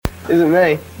Is it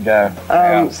me? Go.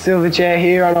 Silverchair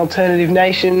here on Alternative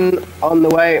Nation on the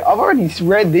way. I've already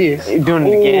read this. You're doing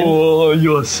it again. Oh,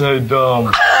 you're so dumb.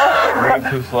 Read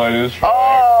too slow. Just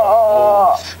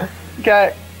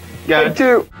Okay. Go. Take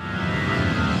two.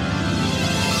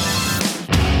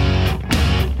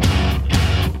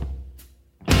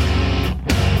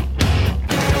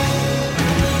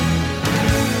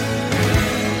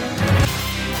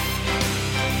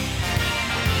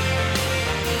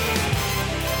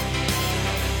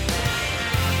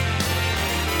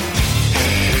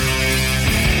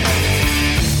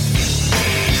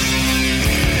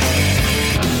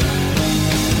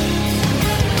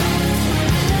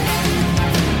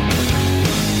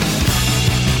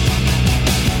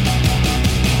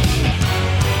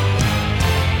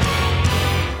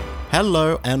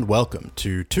 Hello and welcome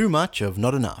to Too Much of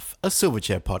Not Enough, a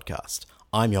Silverchair podcast.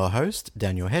 I'm your host,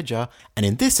 Daniel Hedger, and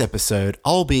in this episode,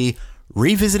 I'll be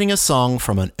revisiting a song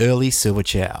from an early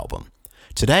Silverchair album.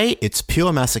 Today, it's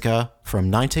Pure Massacre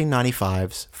from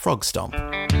 1995's Frog Stomp.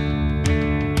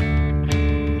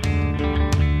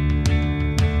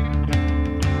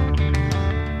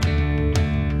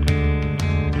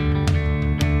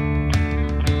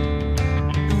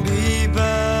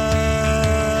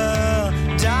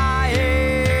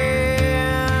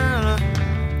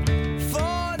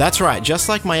 That's right, just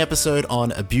like my episode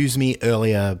on Abuse Me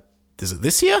earlier, is it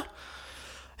this year?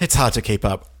 It's hard to keep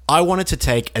up. I wanted to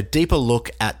take a deeper look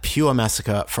at Pure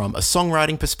Massacre from a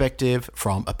songwriting perspective,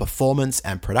 from a performance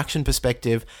and production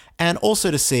perspective, and also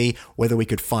to see whether we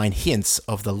could find hints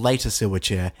of the later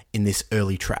Silverchair in this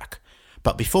early track.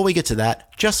 But before we get to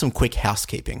that, just some quick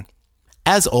housekeeping.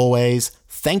 As always,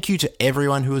 thank you to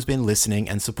everyone who has been listening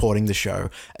and supporting the show,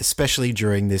 especially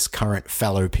during this current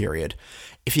fallow period.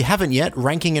 If you haven't yet,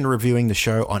 ranking and reviewing the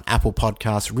show on Apple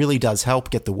Podcasts really does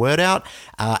help get the word out,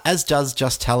 as does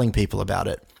just telling people about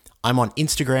it. I'm on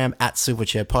Instagram at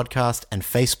Silverchair Podcast and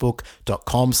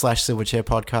Facebook.com/Silverchair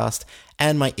Podcast,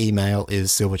 and my email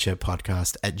is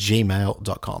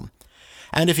silverchairpodcast@gmail.com.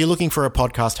 And if you're looking for a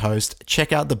podcast host,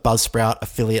 check out the Buzzsprout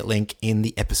affiliate link in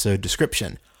the episode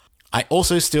description. I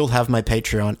also still have my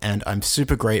Patreon, and I'm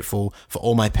super grateful for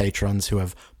all my patrons who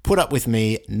have put up with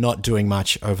me not doing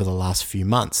much over the last few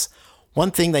months.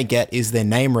 One thing they get is their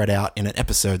name read out in an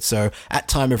episode, so at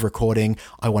time of recording,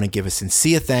 I want to give a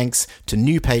sincere thanks to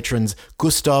new patrons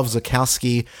Gustav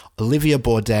Zukowski, Olivia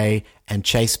Bourdet, and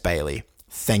Chase Bailey.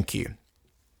 Thank you.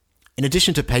 In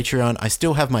addition to Patreon, I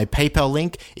still have my PayPal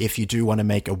link if you do want to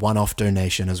make a one-off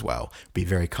donation as well. It'd be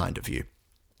very kind of you.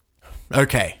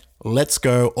 Okay. Let's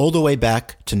go all the way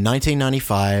back to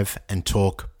 1995 and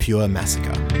talk Pure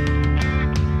Massacre.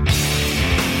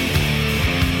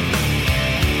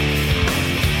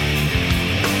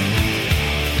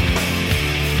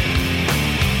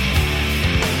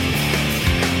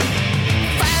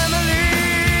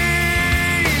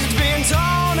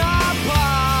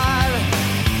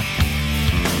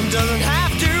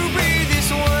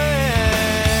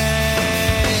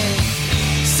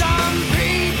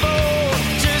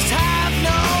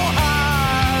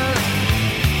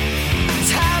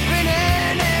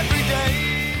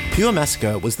 Pure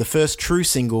Massacre was the first true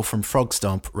single from Frog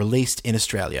Stomp released in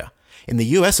Australia. In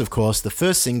the US, of course, the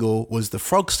first single was the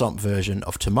Frog Stomp version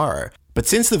of Tomorrow. But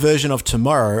since the version of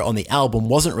Tomorrow on the album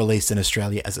wasn't released in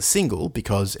Australia as a single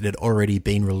because it had already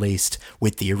been released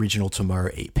with the original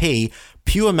Tomorrow EP,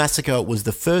 Pure Massacre was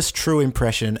the first true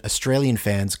impression Australian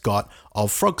fans got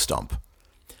of Frog Stomp.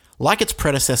 Like its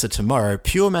predecessor Tomorrow,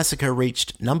 Pure Massacre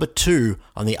reached number 2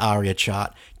 on the ARIA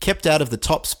chart, kept out of the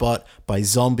top spot by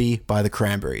Zombie by the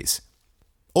Cranberries.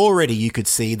 Already you could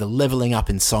see the leveling up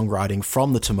in songwriting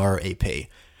from the Tomorrow EP,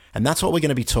 and that's what we're going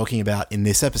to be talking about in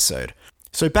this episode.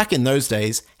 So back in those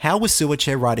days, how was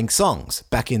Silverchair writing songs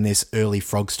back in this early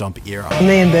Frog Stomp era?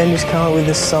 Me and Ben just come up with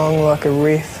a song, like a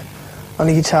riff on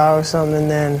a guitar or something, and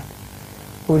then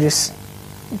we'll just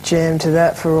jam to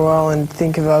that for a while and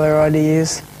think of other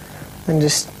ideas and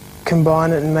just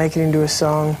combine it and make it into a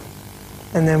song,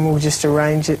 and then we'll just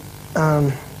arrange it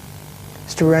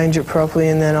properly,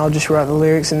 and then I'll just write the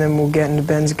lyrics, and then we'll get into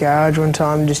Ben's garage one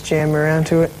time and just jam around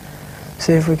to it,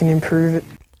 see if we can improve it.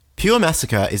 Pure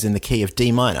Massacre is in the key of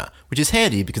D minor, which is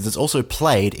handy because it's also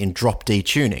played in drop D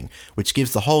tuning, which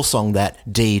gives the whole song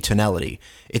that D tonality.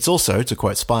 It's also, to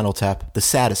quote Spinal Tap, the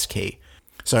saddest key.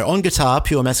 So on guitar,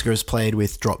 Pure Massacre is played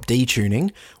with drop D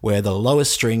tuning, where the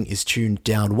lowest string is tuned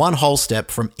down one whole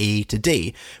step from E to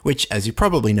D, which, as you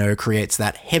probably know, creates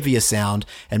that heavier sound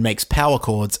and makes power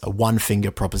chords a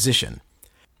one-finger proposition.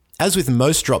 As with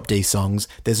most Drop D songs,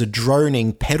 there's a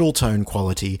droning pedal tone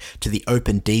quality to the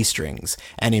open D strings,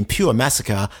 and in Pure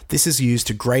Massacre, this is used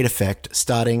to great effect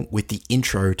starting with the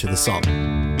intro to the song.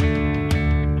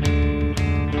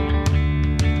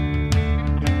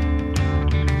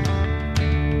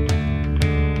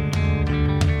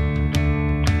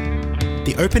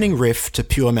 The opening riff to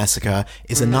Pure Massacre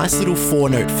is a nice little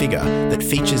 4-note figure that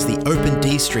features the open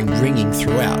D string ringing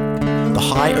throughout. The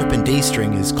high open D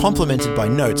string is complemented by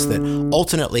notes that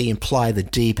alternately imply the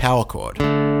D power chord,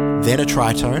 then a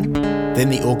tritone, then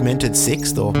the augmented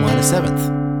 6th or minor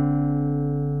 7th.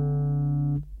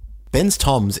 Ben's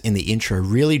toms in the intro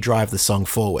really drive the song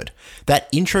forward. That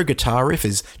intro guitar riff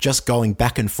is just going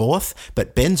back and forth,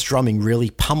 but Ben's drumming really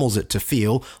pummels it to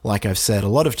feel, like I've said a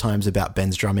lot of times about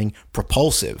Ben's drumming,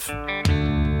 propulsive.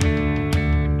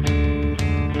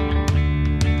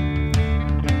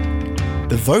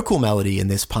 The vocal melody in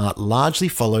this part largely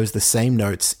follows the same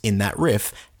notes in that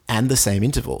riff and the same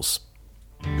intervals.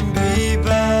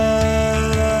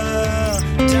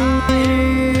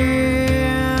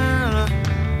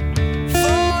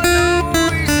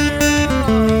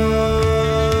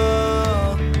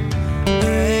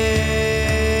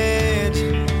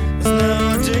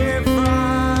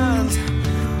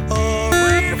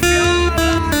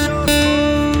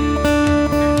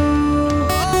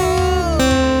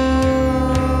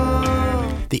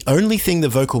 The only thing the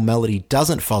vocal melody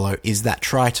doesn't follow is that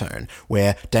tritone,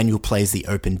 where Daniel plays the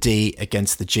open D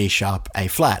against the G sharp A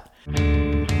flat.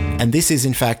 And this is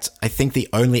in fact, I think, the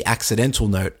only accidental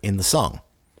note in the song.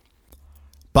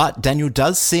 But Daniel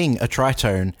does sing a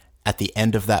tritone at the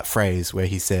end of that phrase where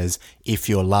he says, if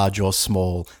you're large or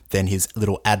small, then his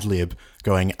little ad-lib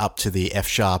going up to the F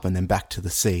sharp and then back to the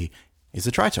C is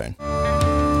a tritone.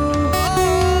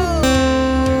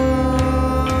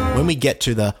 When we get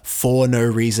to the for no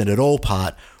reason at all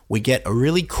part, we get a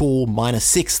really cool minor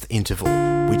 6th interval,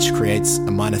 which creates a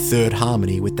minor 3rd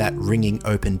harmony with that ringing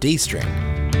open D string.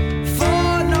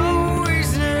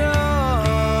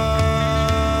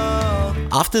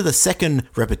 After the second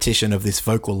repetition of this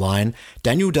vocal line,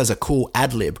 Daniel does a cool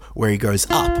ad-lib where he goes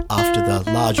up after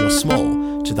the large or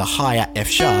small to the higher F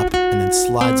sharp and then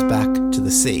slides back to the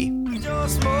C.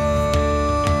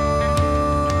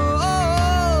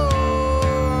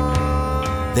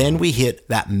 Then we hit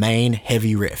that main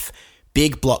heavy riff,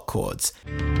 big block chords.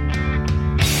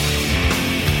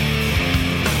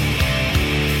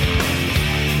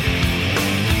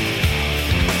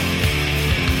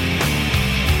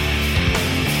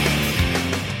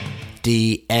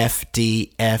 D, F,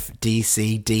 D, F, D,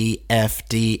 C, D, F,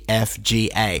 D, F, G,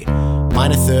 A.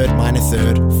 Minor 3rd, minor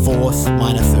 3rd, 4th,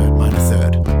 minor 3rd, minor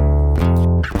 3rd.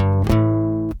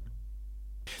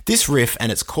 This riff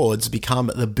and its chords become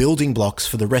the building blocks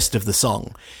for the rest of the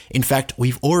song. In fact,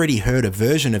 we've already heard a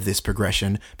version of this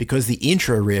progression because the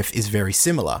intro riff is very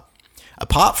similar.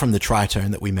 Apart from the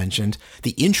tritone that we mentioned,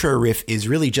 the intro riff is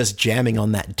really just jamming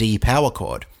on that D power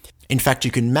chord. In fact,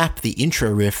 you can map the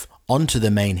intro riff onto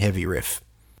the main heavy riff.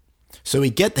 So we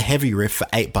get the heavy riff for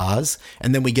 8 bars,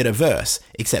 and then we get a verse,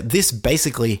 except this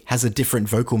basically has a different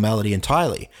vocal melody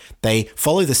entirely. They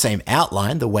follow the same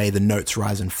outline, the way the notes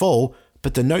rise and fall,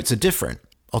 but the notes are different.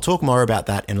 I'll talk more about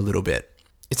that in a little bit.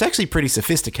 It's actually pretty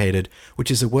sophisticated,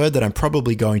 which is a word that I'm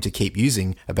probably going to keep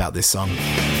using about this song.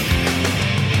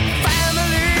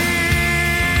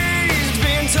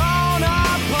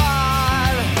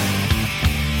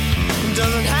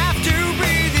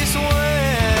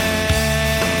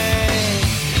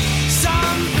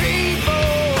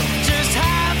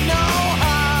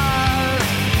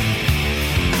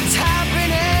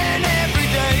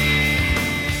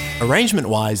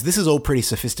 Arrangement-wise, this is all pretty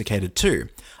sophisticated too.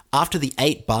 After the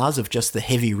 8 bars of just the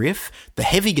heavy riff, the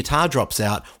heavy guitar drops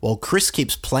out while Chris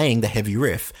keeps playing the heavy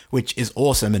riff, which is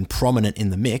awesome and prominent in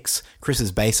the mix.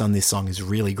 Chris's bass on this song is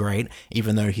really great,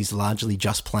 even though he's largely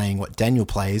just playing what Daniel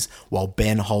plays, while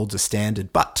Ben holds a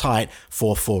standard but tight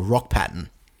 4/4 rock pattern.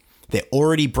 They're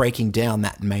already breaking down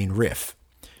that main riff.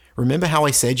 Remember how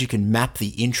I said you can map the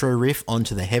intro riff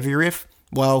onto the heavy riff?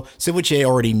 Well, Silverchair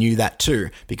already knew that too,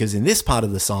 because in this part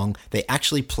of the song, they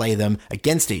actually play them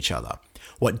against each other.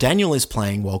 What Daniel is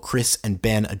playing while Chris and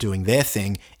Ben are doing their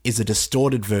thing is a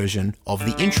distorted version of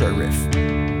the intro riff.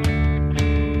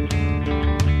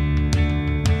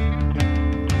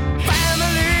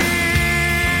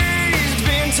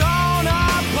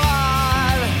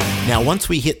 Now, once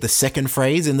we hit the second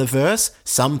phrase in the verse,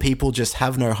 some people just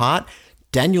have no heart,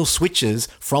 Daniel switches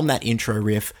from that intro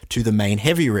riff to the main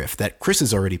heavy riff that Chris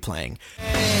is already playing.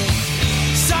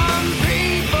 Some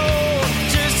people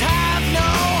just have no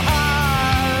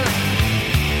heart.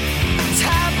 It's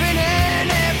happening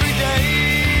every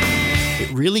day.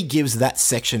 really gives that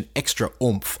section extra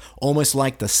oomph, almost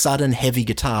like the sudden heavy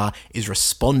guitar is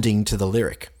responding to the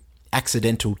lyric.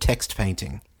 Accidental text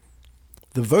painting.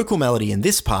 The vocal melody in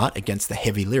this part, against the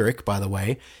heavy lyric, by the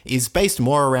way, is based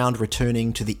more around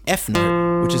returning to the F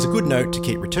note, which is a good note to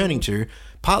keep returning to,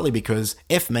 partly because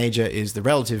F major is the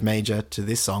relative major to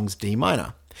this song's D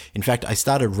minor. In fact, I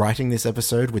started writing this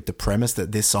episode with the premise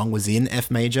that this song was in F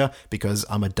major because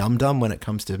I'm a dum-dum when it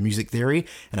comes to music theory,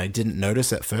 and I didn't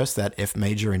notice at first that F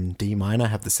major and D minor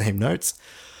have the same notes,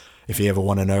 if you ever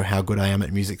want to know how good I am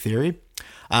at music theory.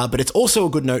 But it's also a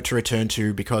good note to return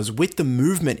to because with the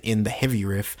movement in the heavy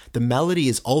riff, the melody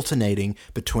is alternating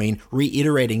between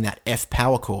reiterating that F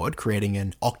power chord, creating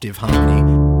an octave harmony,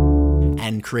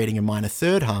 and creating a minor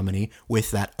third harmony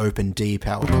with that open D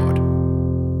power chord.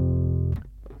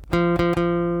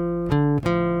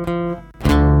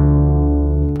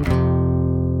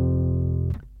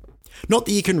 Not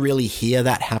that you can really hear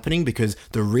that happening because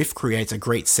the riff creates a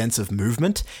great sense of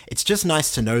movement. It's just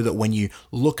nice to know that when you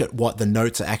look at what the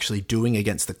notes are actually doing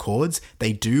against the chords,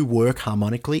 they do work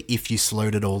harmonically if you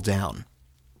slowed it all down.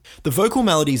 The vocal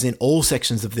melodies in all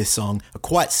sections of this song are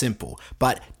quite simple,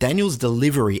 but Daniel's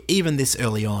delivery, even this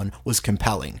early on, was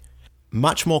compelling.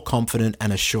 Much more confident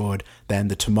and assured than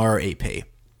the Tomorrow EP.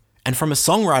 And from a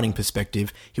songwriting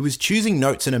perspective, he was choosing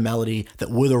notes in a melody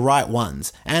that were the right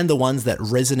ones, and the ones that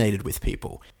resonated with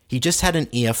people. He just had an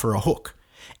ear for a hook.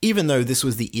 Even though this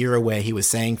was the era where he was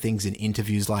saying things in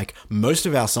interviews like, most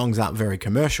of our songs aren't very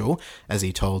commercial, as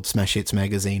he told Smash Hits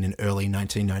magazine in early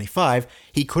 1995,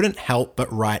 he couldn't help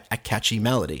but write a catchy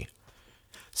melody.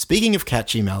 Speaking of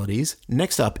catchy melodies,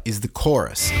 next up is the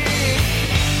chorus.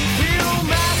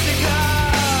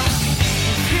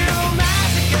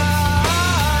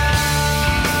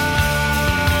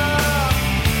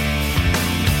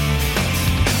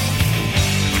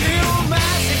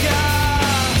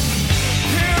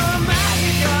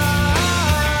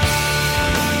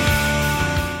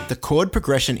 The chord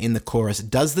progression in the chorus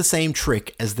does the same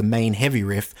trick as the main heavy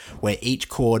riff, where each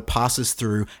chord passes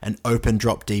through an open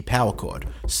drop D power chord.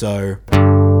 So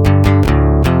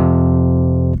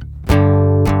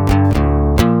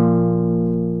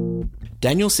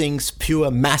Daniel sings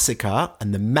Pure Massacre,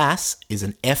 and the Mass is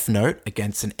an F note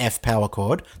against an F power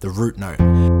chord, the root note.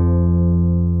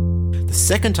 The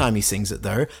second time he sings it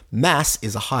though, Mass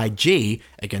is a high G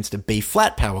against a B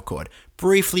flat power chord,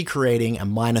 briefly creating a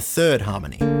minor third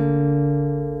harmony.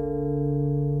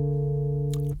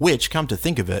 Which, come to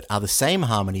think of it, are the same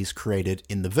harmonies created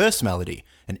in the verse melody,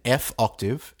 an F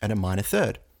octave and a minor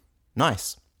third.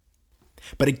 Nice.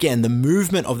 But again, the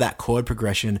movement of that chord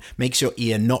progression makes your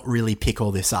ear not really pick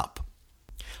all this up.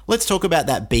 Let's talk about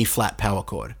that B flat power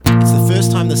chord. It's the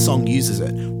first time the song uses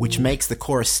it, which makes the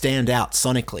chorus stand out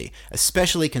sonically,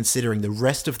 especially considering the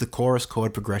rest of the chorus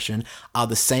chord progression are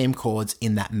the same chords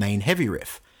in that main heavy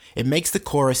riff. It makes the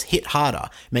chorus hit harder,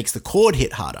 makes the chord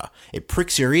hit harder, it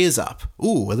pricks your ears up.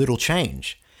 Ooh, a little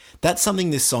change. That's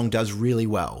something this song does really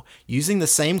well, using the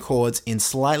same chords in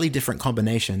slightly different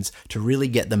combinations to really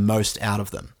get the most out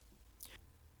of them.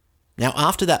 Now,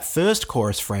 after that first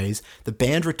chorus phrase, the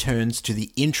band returns to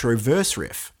the intro verse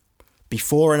riff,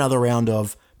 before another round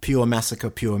of Pure Massacre,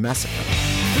 Pure Massacre.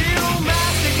 Pure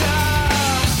massacre,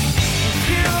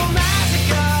 pure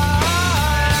massacre.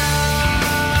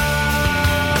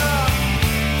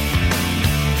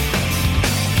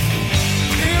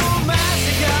 Pure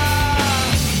massacre,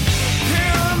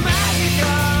 pure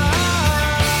massacre.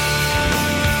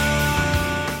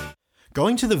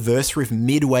 Going to the verse riff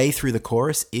midway through the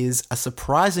chorus is a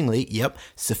surprisingly,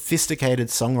 sophisticated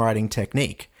songwriting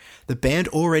technique. The band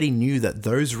already knew that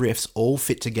those riffs all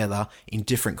fit together in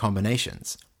different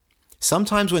combinations.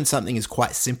 Sometimes when something is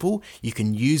quite simple, you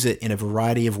can use it in a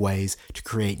variety of ways to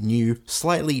create new,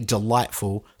 slightly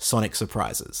delightful sonic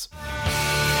surprises.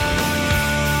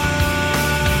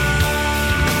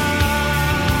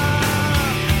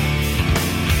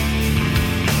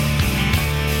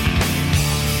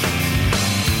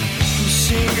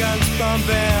 Machine guns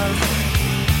bumping,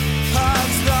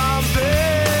 hearts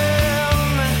thumping.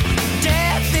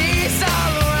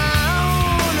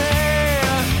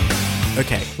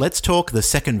 Okay, let's talk the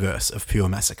second verse of Pure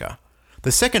Massacre.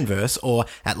 The second verse, or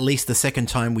at least the second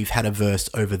time we've had a verse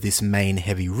over this main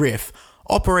heavy riff,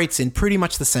 operates in pretty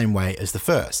much the same way as the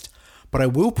first. But I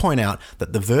will point out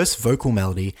that the verse vocal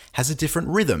melody has a different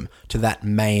rhythm to that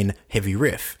main heavy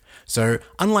riff. So,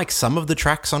 unlike some of the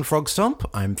tracks on Frog Stomp,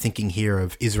 I'm thinking here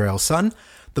of Israel's Son,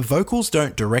 the vocals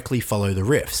don't directly follow the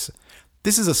riffs.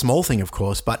 This is a small thing, of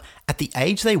course, but at the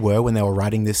age they were when they were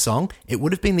writing this song, it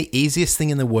would have been the easiest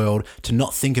thing in the world to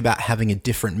not think about having a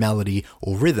different melody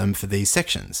or rhythm for these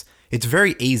sections. It's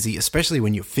very easy, especially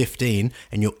when you're 15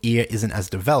 and your ear isn't as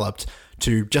developed,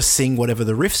 to just sing whatever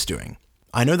the riff's doing.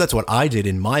 I know that's what I did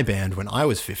in my band when I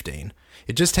was 15.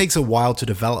 It just takes a while to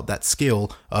develop that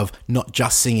skill of not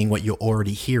just singing what you're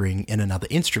already hearing in another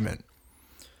instrument.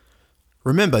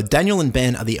 Remember, Daniel and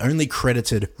Ben are the only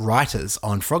credited writers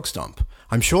on Frog Stomp.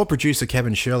 I'm sure producer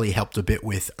Kevin Shirley helped a bit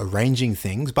with arranging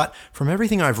things, but from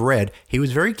everything I've read, he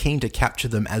was very keen to capture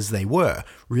them as they were,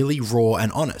 really raw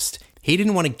and honest. He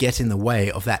didn't want to get in the way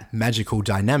of that magical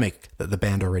dynamic that the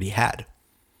band already had.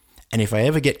 And if I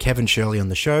ever get Kevin Shirley on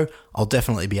the show, I'll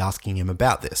definitely be asking him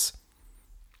about this.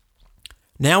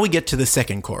 Now we get to the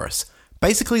second chorus.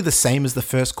 Basically the same as the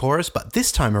first chorus, but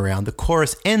this time around the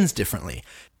chorus ends differently.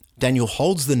 Daniel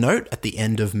holds the note at the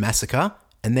end of Massacre,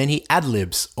 and then he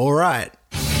ad-libs, alright.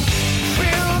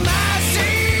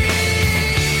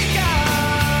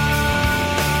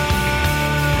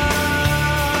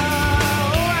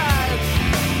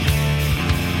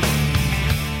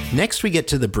 Next we get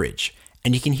to the bridge,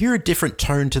 and you can hear a different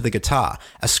tone to the guitar,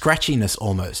 a scratchiness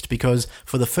almost, because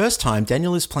for the first time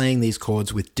Daniel is playing these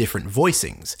chords with different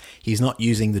voicings. He's not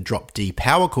using the drop D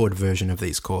power chord version of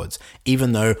these chords,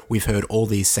 even though we've heard all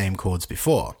these same chords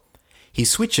before. He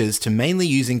switches to mainly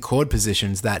using chord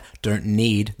positions that don't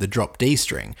need the drop D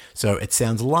string, so it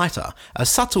sounds lighter, a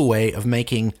subtle way of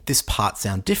making this part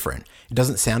sound different. It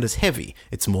doesn't sound as heavy,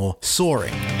 it's more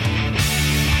soaring.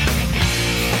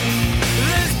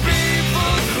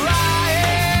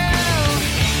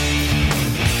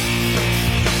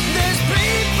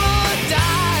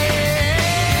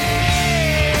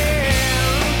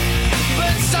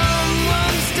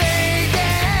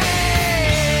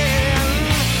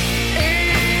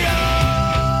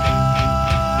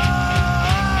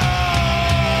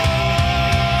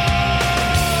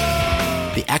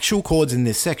 The actual chords in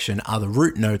this section are the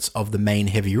root notes of the main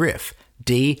heavy riff,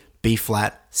 D, B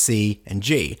flat, C, and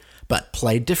G, but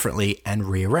played differently and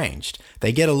rearranged.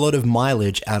 They get a lot of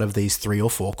mileage out of these 3 or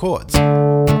 4 chords.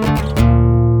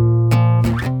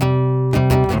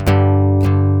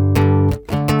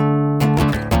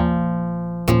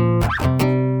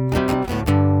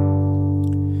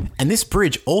 And this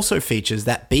bridge also features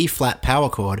that B flat power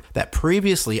chord that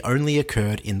previously only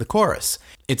occurred in the chorus.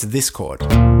 It's this chord.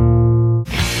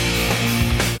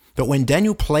 But when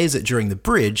Daniel plays it during the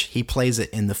bridge, he plays it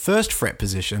in the 1st fret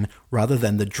position rather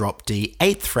than the drop D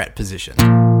 8th fret position.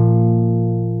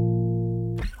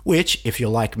 Which, if you're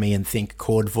like me and think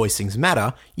chord voicings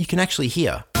matter, you can actually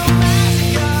hear.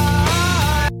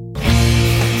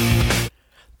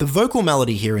 The vocal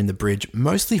melody here in the bridge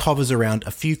mostly hovers around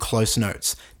a few close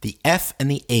notes, the F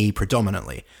and the E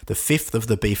predominantly, the 5th of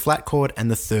the B flat chord and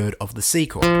the 3rd of the C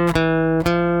chord.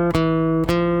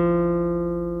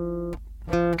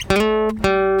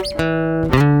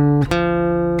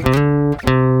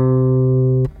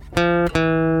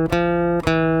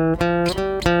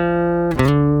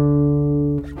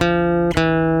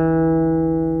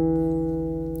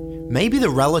 Maybe the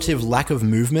relative lack of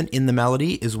movement in the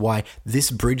melody is why this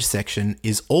bridge section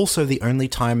is also the only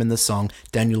time in the song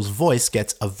Daniel's voice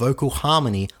gets a vocal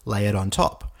harmony layered on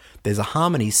top. There's a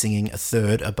harmony singing a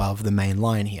 3rd above the main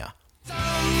line here.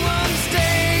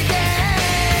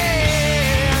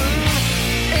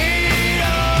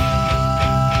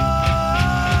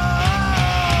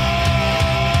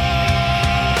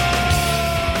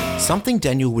 Something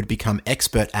Daniel would become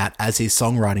expert at as his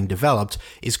songwriting developed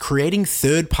is creating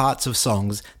third parts of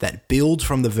songs that build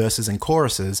from the verses and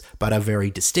choruses but are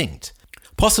very distinct.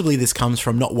 Possibly this comes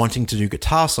from not wanting to do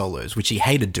guitar solos, which he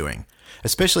hated doing,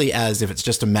 especially as if it's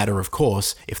just a matter of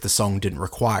course if the song didn't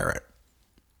require it.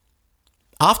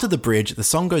 After the bridge, the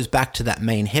song goes back to that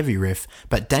main heavy riff,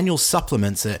 but Daniel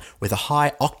supplements it with a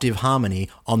high octave harmony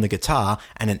on the guitar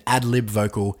and an ad-lib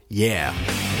vocal, yeah.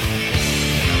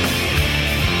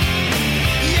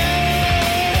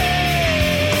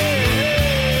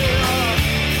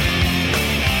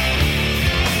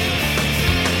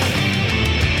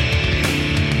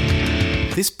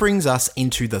 This brings us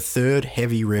into the third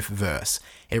heavy riff verse.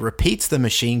 It repeats the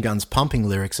Machine Guns pumping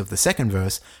lyrics of the second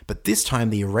verse, but this time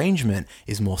the arrangement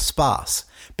is more sparse.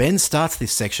 Ben starts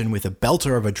this section with a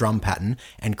belter of a drum pattern,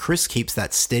 and Chris keeps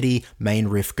that steady main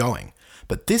riff going.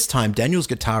 But this time Daniel's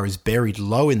guitar is buried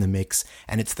low in the mix,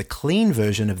 and it's the clean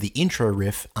version of the intro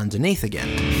riff underneath again.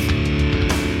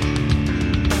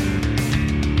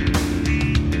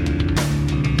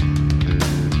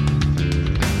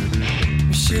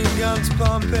 Machine guns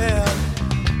pumping,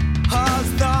 hearts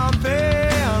thumping,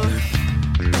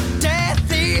 death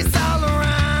is all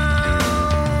around.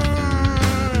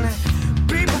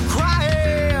 People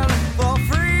crying for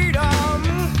freedom.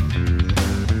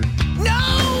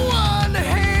 No one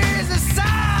hears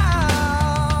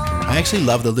actually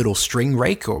love the little string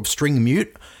rake or string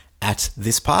mute at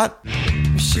this part,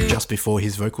 just before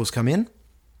his vocals come in.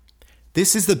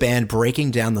 This is the band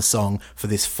breaking down the song for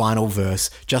this final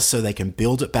verse, just so they can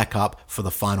build it back up for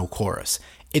the final chorus.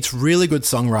 It's really good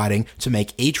songwriting to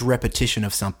make each repetition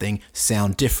of something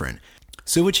sound different.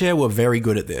 Silverchair were very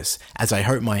good at this, as I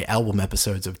hope my album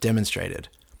episodes have demonstrated.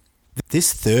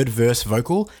 This third verse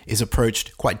vocal is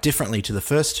approached quite differently to the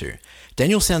first two.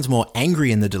 Daniel sounds more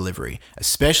angry in the delivery,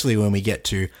 especially when we get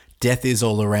to "Death is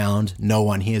all around, no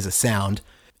one hears a sound."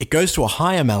 It goes to a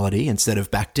higher melody instead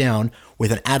of back down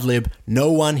with an ad-lib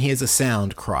 "no one hears a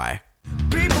sound" cry.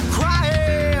 People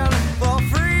crying for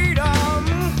freedom.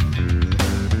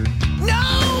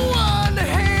 No one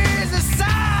hears a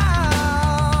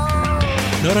sound.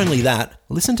 Not only that,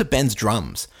 listen to Ben's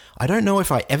drums. I don't know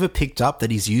if I ever picked up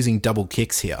that he's using double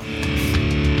kicks here.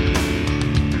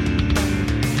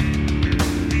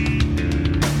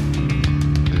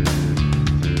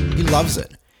 He loves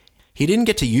it. He didn't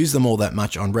get to use them all that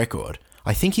much on record.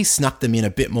 I think he snuck them in a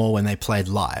bit more when they played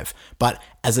live, but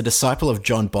as a disciple of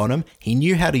John Bonham, he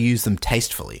knew how to use them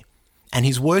tastefully. And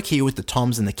his work here with the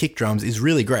toms and the kick drums is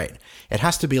really great. It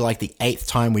has to be like the 8th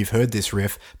time we've heard this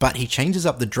riff, but he changes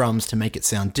up the drums to make it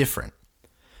sound different.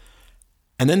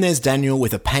 And then there's Daniel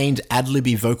with a pained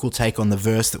ad-libby vocal take on the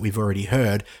verse that we've already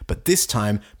heard, but this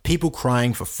time, "people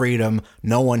crying for freedom,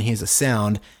 no one hears a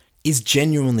sound," is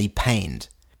genuinely pained.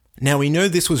 Now we know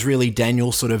this was really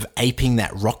Daniel sort of aping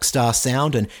that rock star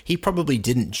sound, and he probably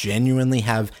didn't genuinely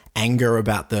have anger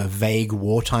about the vague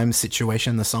wartime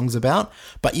situation the song's about,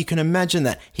 but you can imagine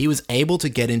that he was able to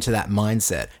get into that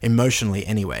mindset, emotionally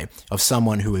anyway, of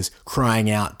someone who is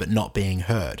crying out but not being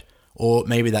heard. Or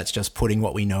maybe that's just putting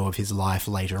what we know of his life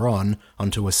later on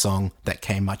onto a song that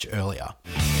came much earlier.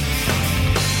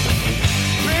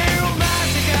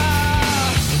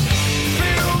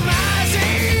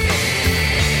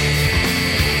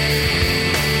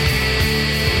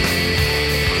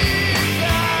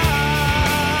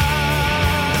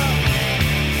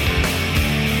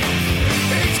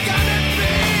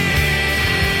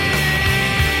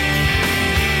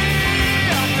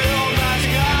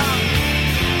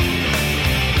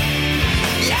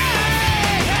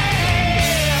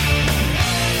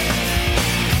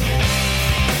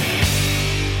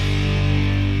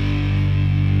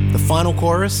 Final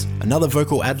chorus, another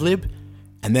vocal ad-lib,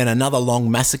 and then another long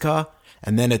massacre,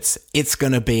 and then it's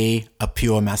gonna be a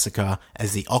pure massacre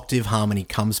as the octave harmony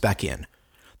comes back in.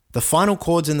 The final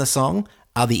chords in the song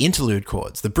are the interlude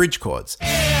chords, the bridge chords.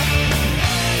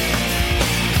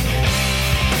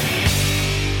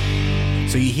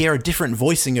 So you hear a different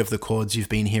voicing of the chords you've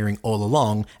been hearing all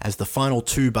along as the final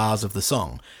 2 bars of the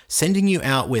song, sending you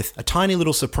out with a tiny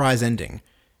little surprise ending.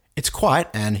 It's quite,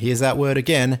 and here's that word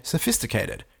again,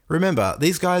 sophisticated. Remember,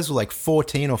 these guys were like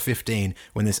 14 or 15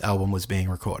 when this album was being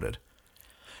recorded.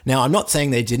 Now, I'm not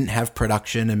saying they didn't have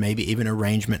production and maybe even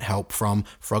arrangement help from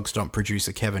Frog Stomp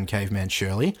producer Kevin Caveman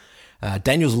Shirley.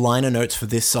 Daniel's liner notes for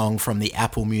this song from the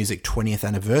Apple Music 20th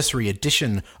anniversary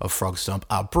edition of Frog Stomp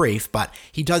are brief, but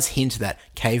he does hint that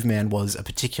Caveman was a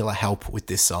particular help with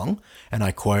this song, and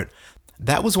I quote,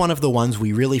 "That was one of the ones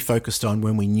we really focused on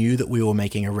when we knew that we were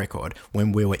making a record,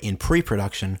 when we were in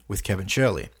pre-production with Kevin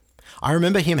Shirley. I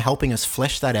remember him helping us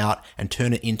flesh that out and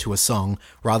turn it into a song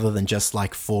rather than just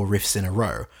like 4 riffs in a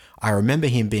row. I remember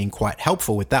him being quite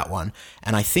helpful with that one,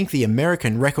 and I think the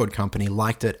American record company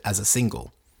liked it as a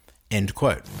single." End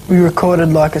quote. We recorded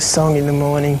like a song in the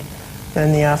morning, and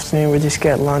in the afternoon we'd just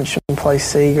get lunch and play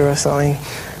Sega or something,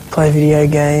 play video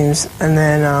games, and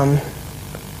then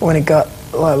when it got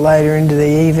like later into the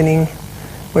evening,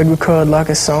 we'd record like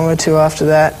a song or two after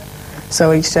that.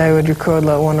 So each day we'd record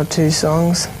like 1 or 2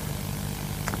 songs.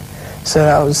 So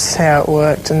that was how it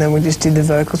worked, and then we just did the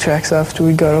vocal tracks after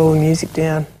we got all the music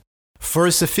down. For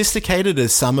as sophisticated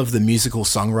as some of the musical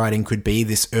songwriting could be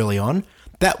this early on,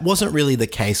 that wasn't really the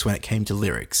case when it came to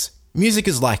lyrics. Music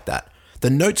is like that. The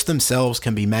notes themselves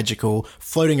can be magical,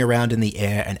 floating around in the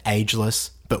air and ageless,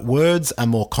 but words are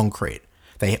more concrete.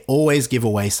 They always give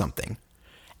away something.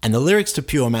 And the lyrics to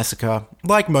Pure Massacre,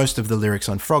 like most of the lyrics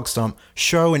on Frog Stomp,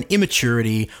 show an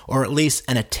immaturity, or at least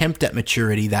an attempt at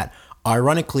maturity that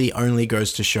ironically only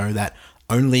goes to show that,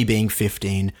 only being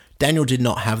 15, Daniel did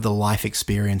not have the life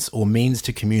experience or means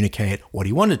to communicate what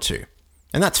he wanted to.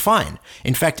 And that's fine.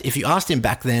 In fact, if you asked him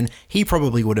back then, he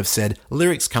probably would have said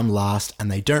lyrics come last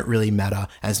and they don't really matter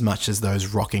as much as those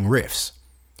rocking riffs.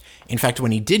 In fact,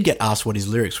 when he did get asked what his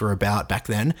lyrics were about back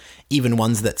then, even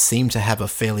ones that seemed to have a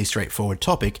fairly straightforward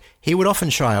topic, he would often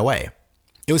shy away.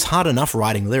 It was hard enough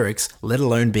writing lyrics, let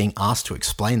alone being asked to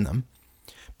explain them.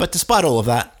 But despite all of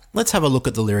that, let's have a look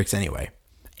at the lyrics anyway.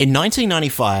 In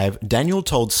 1995, Daniel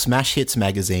told Smash Hits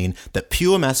magazine that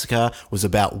Pure Massacre was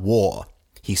about war.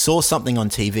 He saw something on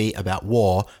TV about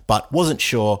war, but wasn't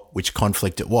sure which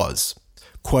conflict it was.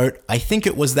 Quote, "I think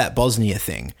it was that Bosnia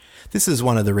thing." This is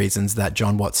one of the reasons that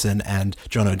John Watson and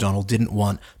John O'Donnell didn't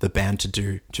want the band to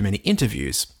do too many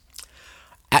interviews.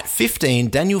 At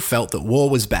 15, Daniel felt that war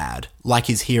was bad, like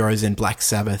his heroes in Black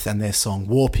Sabbath and their song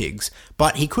War Pigs,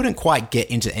 but he couldn't quite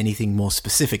get into anything more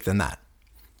specific than that.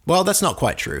 Well, that's not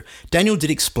quite true. Daniel did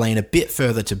explain a bit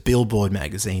further to Billboard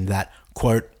magazine that,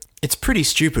 quote, "It's pretty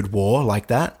stupid war like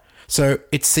that, so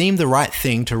it seemed the right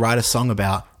thing to write a song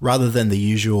about rather than the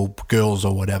usual girls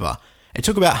or whatever. It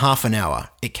took about half an hour.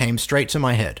 It came straight to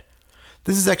my head."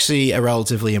 This is actually a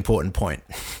relatively important point.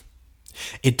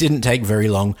 It didn't take very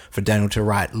long for Daniel to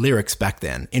write lyrics back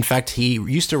then. In fact, he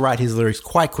used to write his lyrics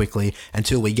quite quickly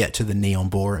until we get to the Neon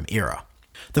Ballroom era.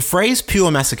 The phrase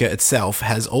Pure Massacre itself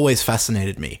has always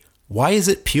fascinated me. Why is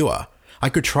it pure? I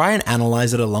could try and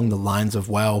analyze it along the lines of,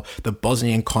 well, the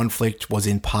Bosnian conflict was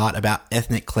in part about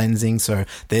ethnic cleansing, so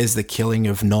there's the killing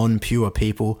of non-pure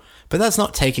people, but that's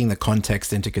not taking the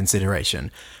context into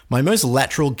consideration. My most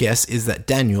lateral guess is that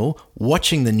Daniel,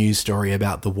 watching the news story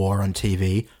about the war on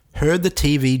TV, heard the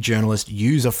TV journalist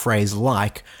use a phrase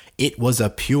like, "It was a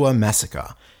pure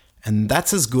massacre," and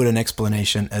that's as good an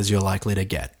explanation as you're likely to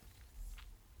get.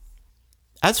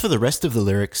 As for the rest of the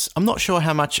lyrics, I'm not sure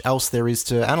how much else there is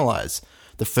to analyse.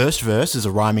 The first verse is a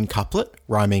rhyming couplet,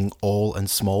 rhyming all and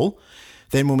small.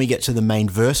 Then when we get to the main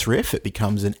verse riff, it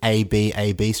becomes an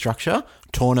A-B structure,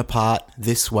 torn apart,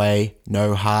 this way,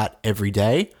 no heart, every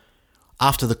day.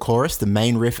 After the chorus, the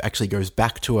main riff actually goes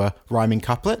back to a rhyming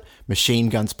couplet, machine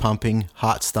guns pumping,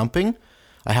 heart thumping.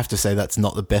 I have to say that's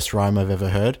not the best rhyme I've ever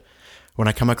heard. When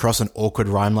I come across an awkward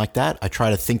rhyme like that, I try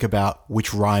to think about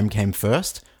which rhyme came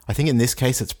first. I think in this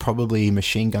case it's probably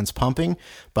machine guns pumping,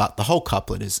 but the whole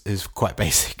couplet is quite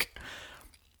basic.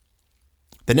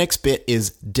 The next bit is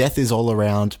death is all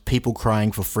around, people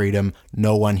crying for freedom,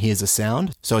 no one hears a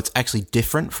sound. So it's actually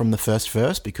different from the first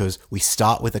verse because we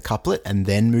start with a couplet and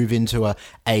then move into a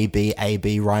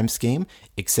A-B rhyme scheme,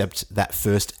 except that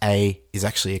first A is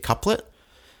actually a couplet.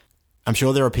 I'm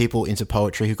sure there are people into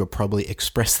poetry who could probably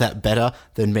express that better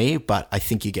than me, but I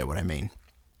think you get what I mean.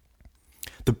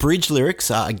 The bridge lyrics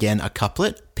are again a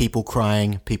couplet, people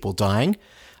crying, people dying.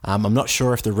 I'm not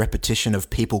sure if the repetition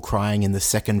of people crying in the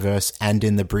second verse and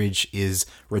in the bridge is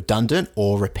redundant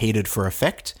or repeated for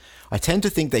effect. I tend to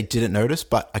think they didn't notice,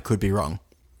 but I could be wrong.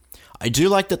 I do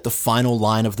like that the final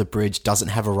line of the bridge doesn't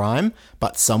have a rhyme,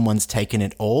 but someone's taken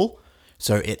it all,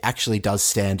 so it actually does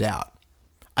stand out.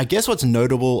 I guess what's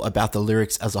notable about the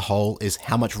lyrics as a whole is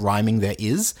how much rhyming there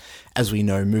is. As we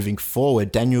know, moving forward,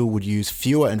 Daniel would use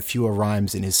fewer and fewer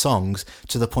rhymes in his songs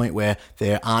to the point where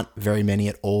there aren't very many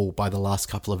at all by the last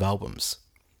couple of albums.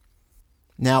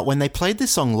 Now, when they played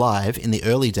this song live, in the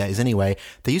early days anyway,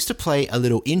 they used to play a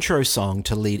little intro song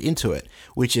to lead into it,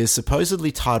 which is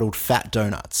supposedly titled Fat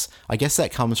Donuts. I guess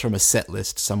that comes from a set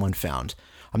list someone found.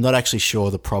 I'm not actually sure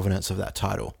the provenance of that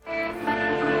title.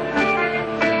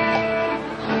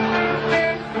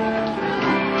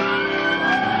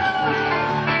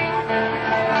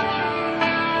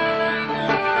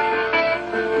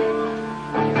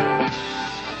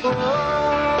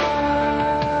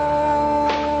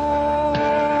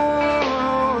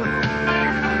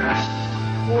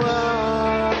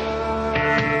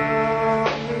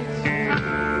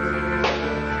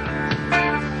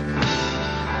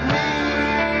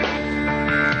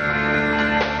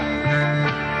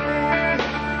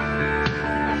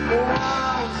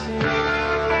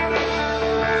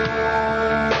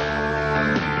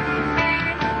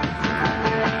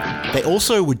 They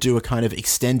also would do a kind of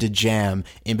extended jam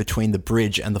in between the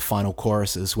bridge and the final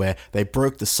choruses where they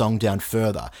broke the song down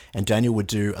further and Daniel would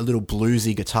do a little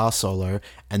bluesy guitar solo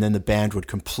and then the band would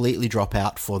completely drop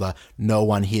out for the no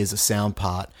one hears a sound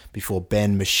part before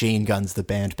Ben machine guns the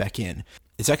band back in.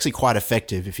 It's actually quite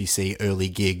effective if you see early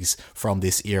gigs from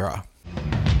this era.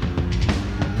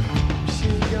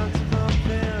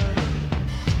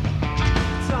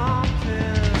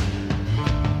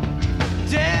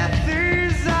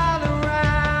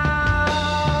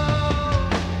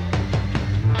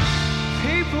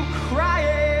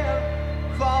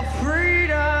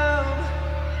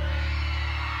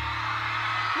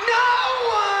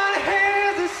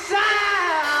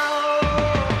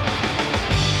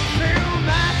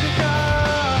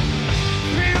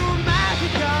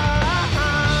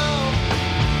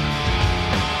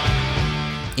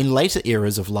 In later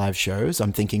eras of live shows,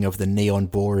 I'm thinking of the Neon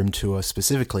Ballroom tour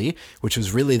specifically, which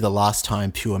was really the last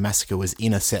time Pure Massacre was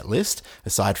in a set list,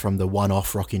 aside from the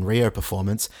one-off Rock in Rio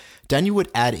performance. Daniel would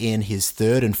add in his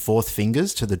third and fourth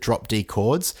fingers to the drop D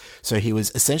chords, so he was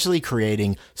essentially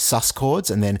creating sus chords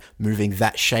and then moving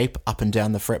that shape up and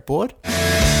down the fretboard.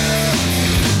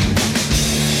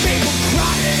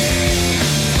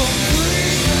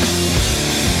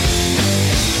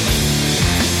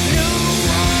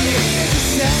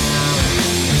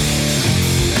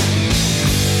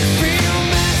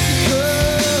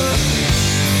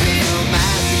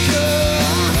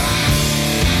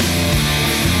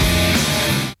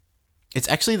 It's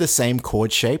actually the same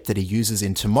chord shape that he uses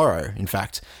in Tomorrow, in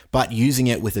fact, but using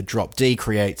it with a drop D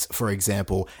creates, for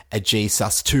example, a G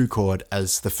sus2 chord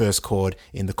as the first chord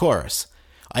in the chorus.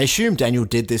 I assume Daniel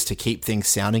did this to keep things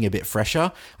sounding a bit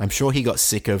fresher. I'm sure he got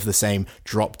sick of the same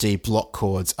drop D block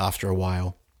chords after a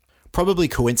while. Probably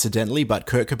coincidentally, but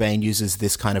Kurt Cobain uses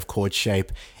this kind of chord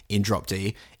shape in drop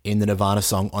D in the Nirvana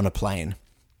song On a Plane.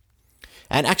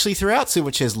 And actually, throughout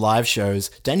Silverchair's live shows,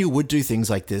 Daniel would do things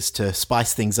like this to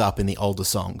spice things up in the older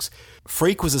songs.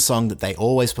 Freak was a song that they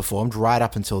always performed right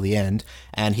up until the end,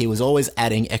 and he was always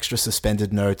adding extra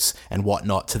suspended notes and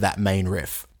whatnot to that main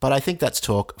riff. But I think that's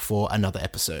talk for another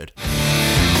episode.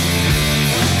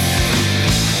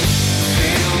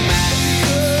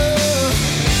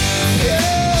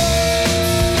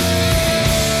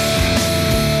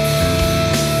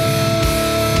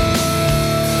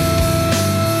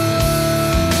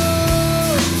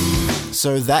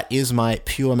 So that is my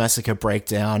Pure Massacre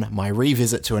breakdown, my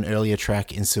revisit to an earlier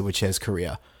track in Silverchair's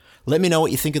career. Let me know what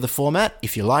you think of the format,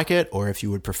 if you like it, or if you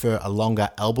would prefer a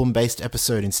longer album-based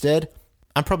episode instead.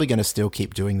 I'm probably going to still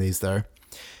keep doing these though.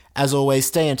 As always,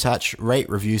 stay in touch, rate,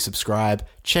 review, subscribe,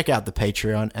 check out the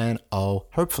Patreon, and I'll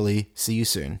hopefully see you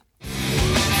soon.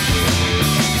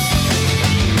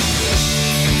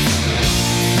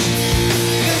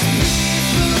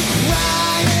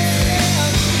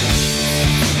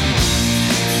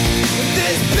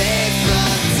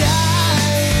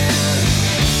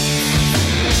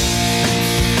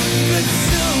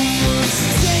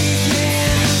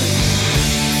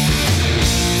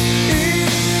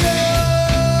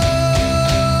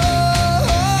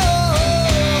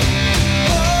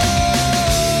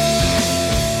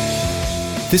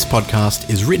 This podcast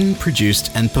is written, produced,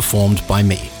 and performed by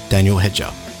me, Daniel Hedger.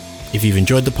 If you've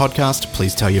enjoyed the podcast,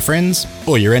 please tell your friends,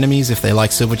 or your enemies if they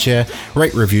like Silverchair,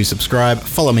 rate, review, subscribe,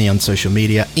 follow me on social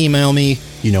media, email me,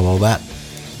 you know all that.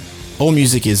 All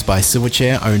music is by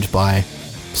Silverchair, owned by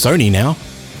Sony now.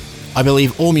 I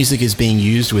believe all music is being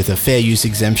used with a fair use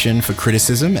exemption for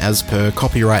criticism as per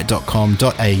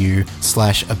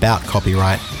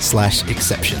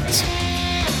copyright.com.au/aboutcopyright/exceptions.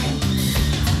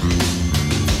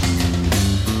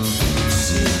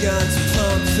 Guns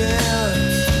pumping.